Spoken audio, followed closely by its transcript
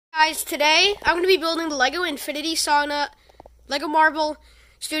Guys, today I'm going to be building the Lego Infinity Saga, Lego Marvel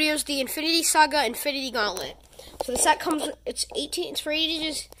Studios, the Infinity Saga Infinity Gauntlet. So the set comes, it's for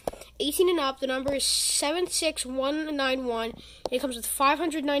ages 18 and up. The number is 76191, and it comes with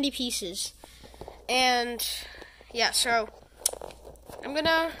 590 pieces. And yeah, so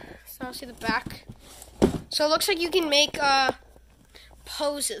I'll see the back. So it looks like you can make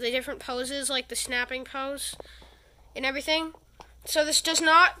poses, the different poses, like the snapping pose and everything. So this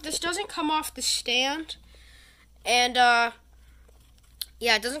doesn't come off the stand, and yeah,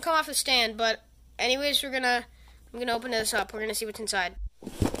 it doesn't come off the stand. But anyways, I'm gonna open this up. We're gonna see what's inside.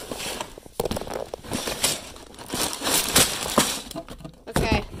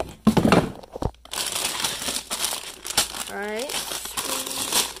 Okay. All right.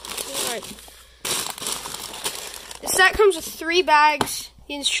 The set comes with 3 bags,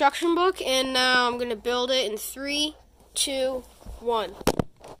 the instruction book, and now I'm gonna build it in 3, 2, 1.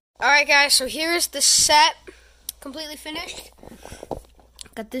 Alright guys, so here is the set, completely finished.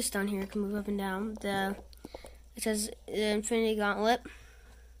 Got this down here, I can move up and down. It says the Infinity Gauntlet.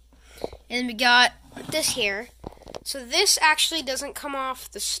 And we got this here. So this actually doesn't come off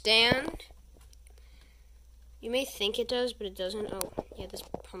the stand. You may think it does, but it doesn't. Oh, yeah,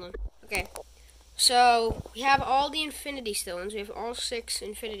 hold on. Okay. So we have all the Infinity Stones. We have all 6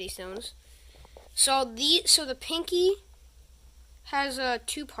 Infinity Stones. So the pinky has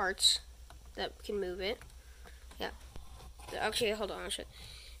 2 parts that can move it. Yeah. Actually, hold on.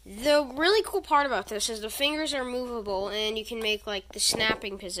 The really cool part about this is the fingers are movable, and you can make like the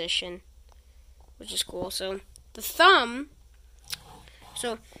snapping position, which is cool. So the thumb.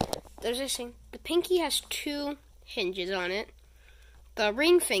 So there's this thing. The pinky has 2 hinges on it. The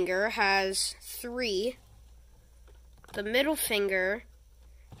ring finger has 3. The middle finger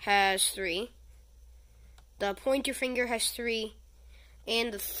has 3. The pointer finger has 3,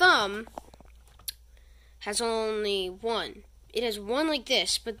 and the thumb has only 1. It has 1 like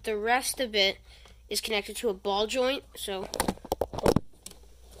this, but the rest of it is connected to a ball joint. So,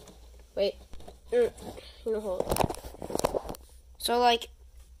 wait, hold it. So, like,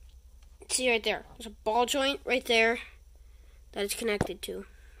 see right there. There's a ball joint right there that it's connected to,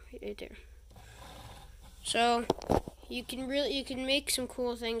 right there. So, you can make some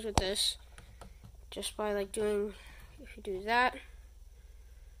cool things with this. Just by like if you do that,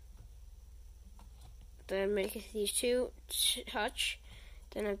 then make these 2 touch,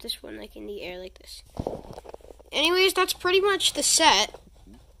 then have this one like in the air like this. Anyways, that's pretty much the set.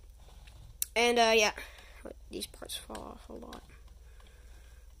 And yeah, these parts fall off a lot.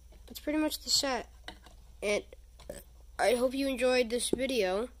 That's pretty much the set. And I hope you enjoyed this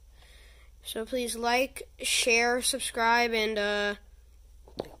video. So please like, share, subscribe, and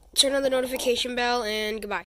turn on the notification bell, and goodbye.